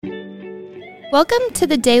Welcome to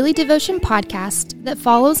the Daily Devotion podcast that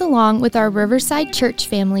follows along with our Riverside Church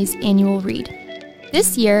family's annual read.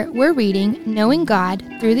 This year, we're reading Knowing God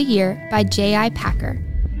Through the Year by J.I. Packer.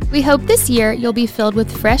 We hope this year you'll be filled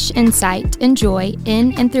with fresh insight and joy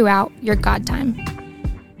in and throughout your God time.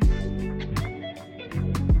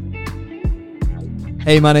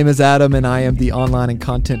 Hey, my name is Adam, and I am the online and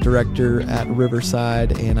content director at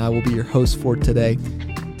Riverside, and I will be your host for today.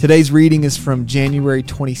 Today's reading is from January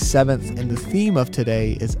 27th, and the theme of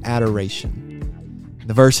today is Adoration.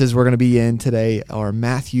 The verses we're going to be in today are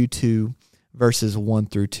Matthew 2, verses 1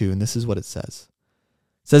 through 2, and this is what it says.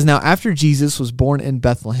 It says, "Now after Jesus was born in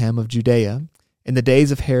Bethlehem of Judea, in the days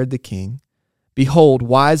of Herod the king, behold,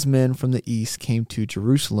 wise men from the east came to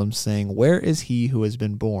Jerusalem, saying, 'Where is he who has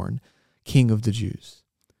been born King of the Jews?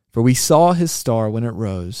 For we saw his star when it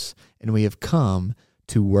rose, and we have come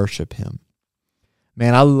to worship him.'"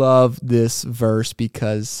 Man, I love this verse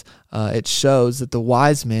because it shows that the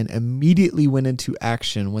wise men immediately went into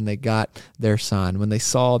action when they got their sign. When they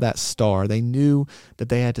saw that star, they knew that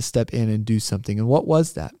they had to step in and do something. And what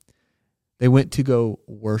was that? They went to go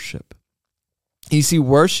worship. You see,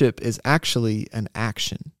 worship is actually an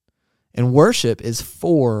action, and worship is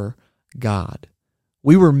for God.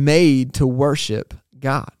 We were made to worship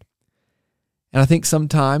God. And I think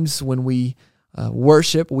sometimes when we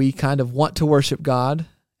worship, we kind of want to worship God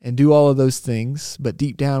and do all of those things, but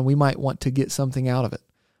deep down we might want to get something out of it.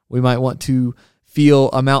 We might want to feel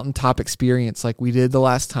a mountaintop experience like we did the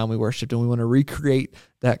last time we worshiped, and we want to recreate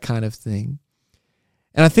that kind of thing.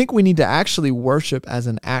 And I think we need to actually worship as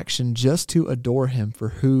an action just to adore him for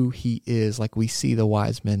who he is, like we see the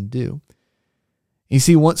wise men do. You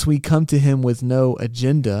see, once we come to him with no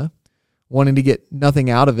agenda, wanting to get nothing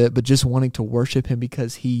out of it, but just wanting to worship him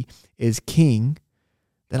because he is king,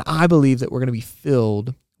 then I believe that we're going to be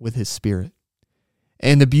filled with his spirit.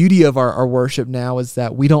 And the beauty of our worship now is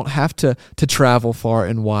that we don't have to travel far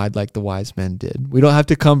and wide like the wise men did. We don't have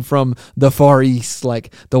to come from the far east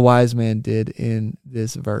like the wise man did in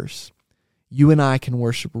this verse. You and I can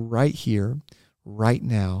worship right here, right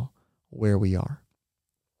now, where we are.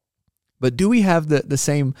 But do we have the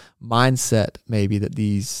same mindset maybe that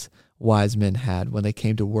these wise men had when they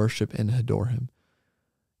came to worship and adore him?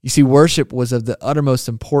 You see, worship was of the uttermost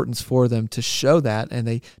importance for them to show that, and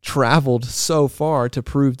they traveled so far to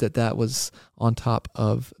prove that that was on top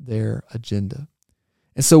of their agenda.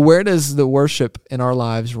 And so where does the worship in our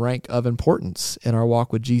lives rank of importance in our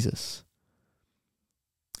walk with Jesus?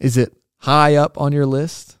 Is it high up on your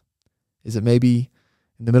list? Is it maybe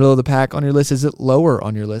in the middle of the pack on your list? Is it lower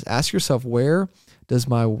on your list? Ask yourself, where does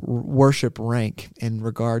my worship rank in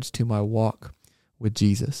regards to my walk with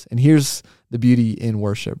Jesus? And here's the beauty in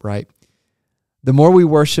worship, right? The more we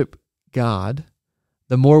worship God,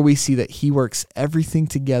 the more we see that he works everything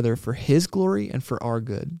together for his glory and for our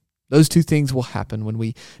good. Those two things will happen when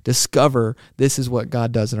we discover this is what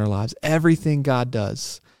God does in our lives. Everything God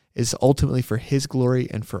does is ultimately for his glory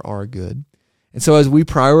and for our good. And so as we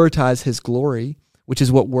prioritize his glory, which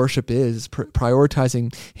is what worship is,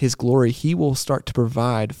 prioritizing his glory, he will start to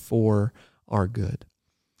provide for our good.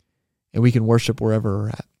 And we can worship wherever we're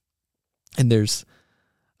at. And there's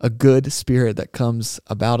a good spirit that comes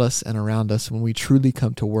about us and around us when we truly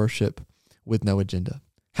come to worship with no agenda.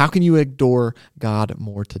 How can you adore God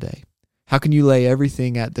more today? How can you lay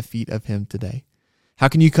everything at the feet of him today? How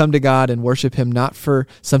can you come to God and worship him not for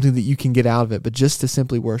something that you can get out of it, but just to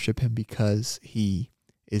simply worship him because he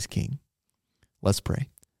is king? Let's pray.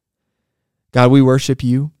 God, we worship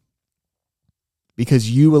you because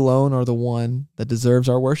you alone are the one that deserves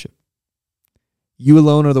our worship. You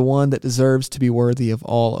alone are the one that deserves to be worthy of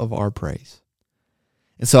all of our praise.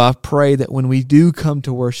 And so I pray that when we do come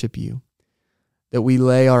to worship you, that we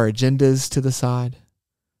lay our agendas to the side,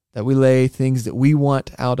 that we lay things that we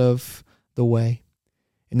want out of the way,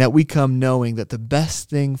 and that we come knowing that the best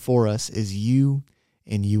thing for us is you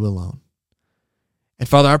and you alone. And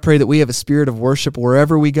Father, I pray that we have a spirit of worship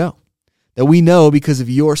wherever we go, that we know because of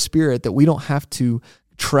your spirit that we don't have to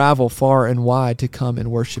travel far and wide to come and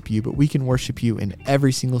worship you, but we can worship you in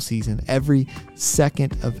every single season, every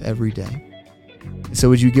second of every day. And so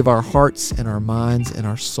would you give our hearts and our minds and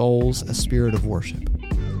our souls a spirit of worship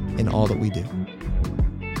in all that we do.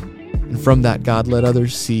 And from that, God, let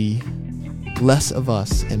others see less of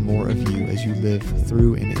us and more of you as you live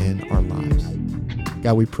through and in our lives.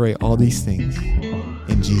 God, we pray all these things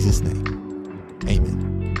in Jesus' name. Amen.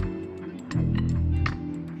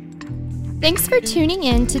 Thanks for tuning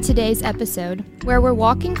in to today's episode, where we're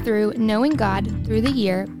walking through Knowing God Through the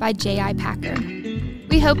Year by J.I. Packer.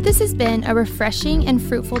 We hope this has been a refreshing and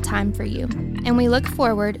fruitful time for you, and we look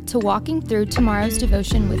forward to walking through tomorrow's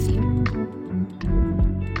devotion with you.